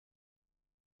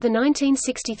The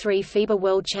 1963 FIBA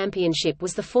World Championship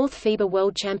was the fourth FIBA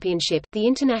World Championship, the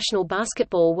International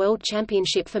Basketball World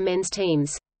Championship for men's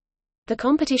teams. The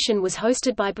competition was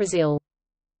hosted by Brazil.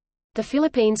 The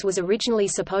Philippines was originally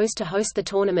supposed to host the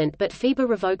tournament, but FIBA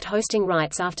revoked hosting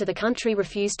rights after the country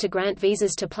refused to grant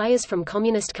visas to players from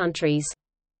communist countries.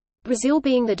 Brazil,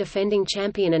 being the defending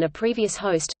champion and a previous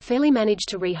host, fairly managed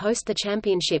to re-host the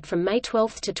championship from May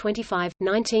 12 to 25,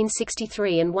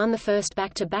 1963 and won the first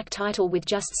back-to-back title with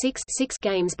just six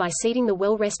games by seeding the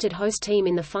well-rested host team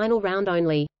in the final round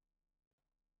only.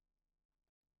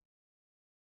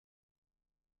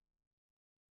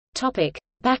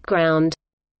 Background.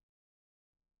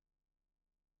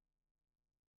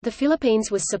 The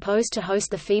Philippines was supposed to host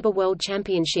the FIBA World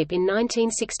Championship in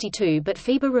 1962, but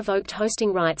FIBA revoked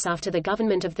hosting rights after the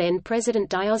government of then-President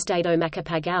Diosdado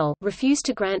Macapagal refused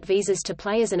to grant visas to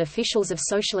players and officials of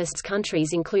socialist countries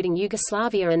including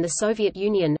Yugoslavia and the Soviet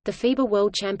Union. The FIBA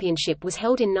World Championship was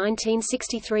held in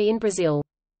 1963 in Brazil.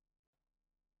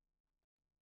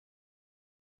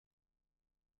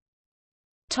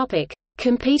 Topic: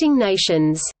 Competing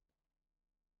nations.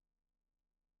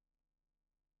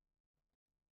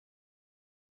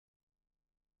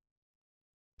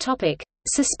 Topic: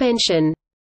 Suspension.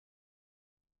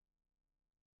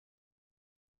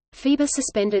 FIBA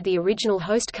suspended the original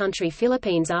host country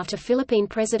Philippines after Philippine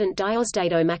President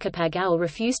Diosdado Macapagal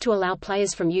refused to allow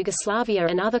players from Yugoslavia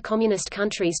and other communist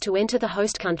countries to enter the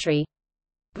host country.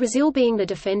 Brazil, being the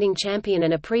defending champion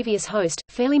and a previous host,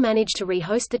 fairly managed to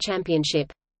re-host the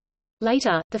championship.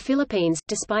 Later, the Philippines,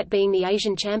 despite being the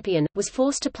Asian champion, was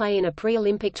forced to play in a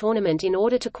pre-Olympic tournament in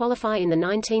order to qualify in the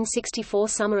 1964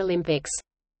 Summer Olympics.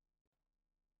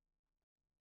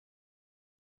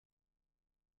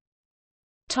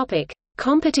 Topic: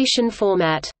 Competition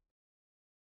format.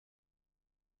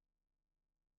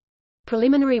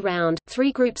 Preliminary round: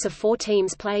 3 groups of 4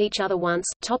 teams play each other once,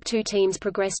 top 2 teams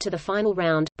progress to the final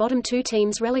round, bottom 2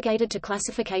 teams relegated to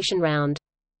classification round.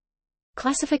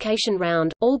 Classification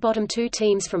round: all bottom 2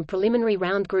 teams from preliminary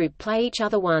round group play each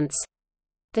other once.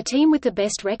 The team with the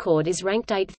best record is ranked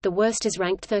 8th, the worst is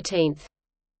ranked 13th.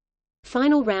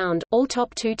 Final round: all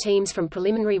top 2 teams from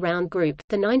preliminary round group,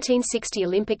 the 1960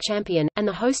 Olympic champion, and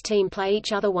the host team play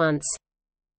each other once.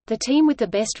 The team with the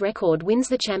best record wins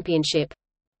the championship.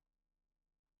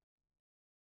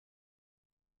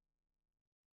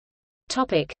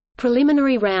 Topic: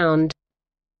 Preliminary round.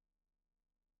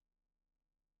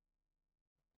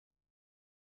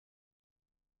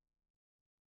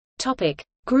 Topic: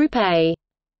 Group A.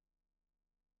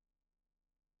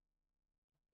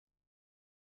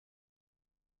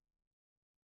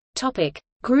 Topic: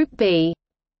 Group B.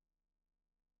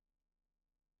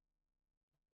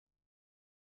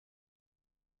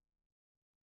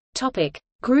 Topic: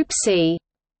 Group C.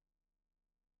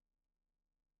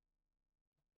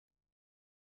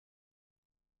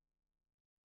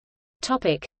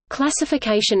 Topic: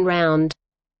 Classification round.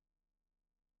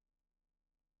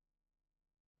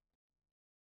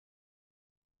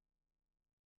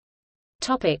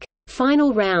 Topic: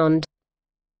 Final round.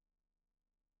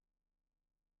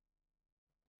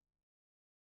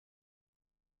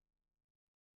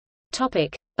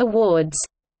 Topic: Awards.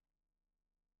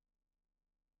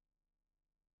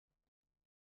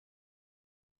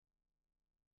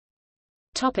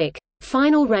 Topic: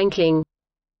 Final ranking.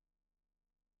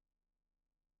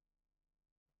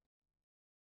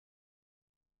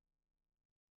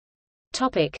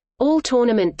 Topic: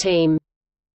 All-tournament team.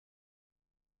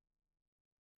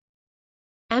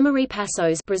 Amaury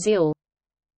Passos, Brazil.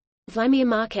 Vladimir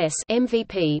Marques,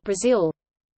 MVP, Brazil.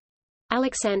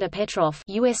 Alexander Petrov,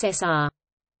 USSR.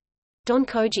 Don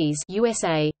Kojis,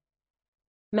 USA.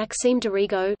 Maxime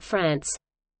Dorigo, France.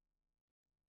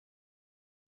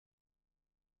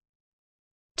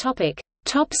 Topic: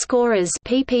 Top scorers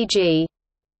 (PPG).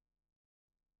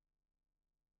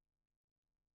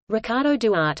 Ricardo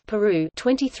Duarte, Peru,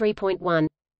 23.1.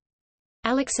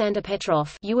 Alexander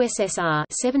Petrov, USSR,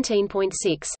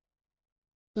 17.6.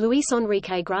 Luis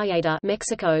Enrique Grajeda,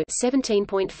 Mexico,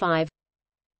 17.5.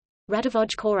 Radovoj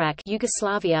Korak,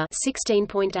 Yugoslavia,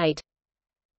 16.8.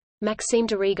 Maxime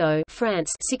Dorigo,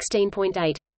 France,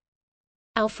 16.8.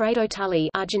 Alfredo Tully,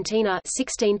 Argentina,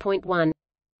 16.1.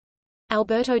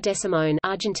 Alberto Desimone,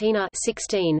 Argentina,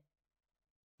 16.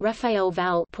 Rafael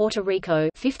Val, Puerto Rico,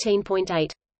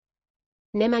 15.8.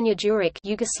 Nemanja Djuric,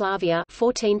 Yugoslavia,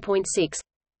 14.6.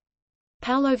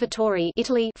 Paolo Vittori,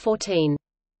 Italy,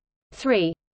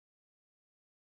 14.3.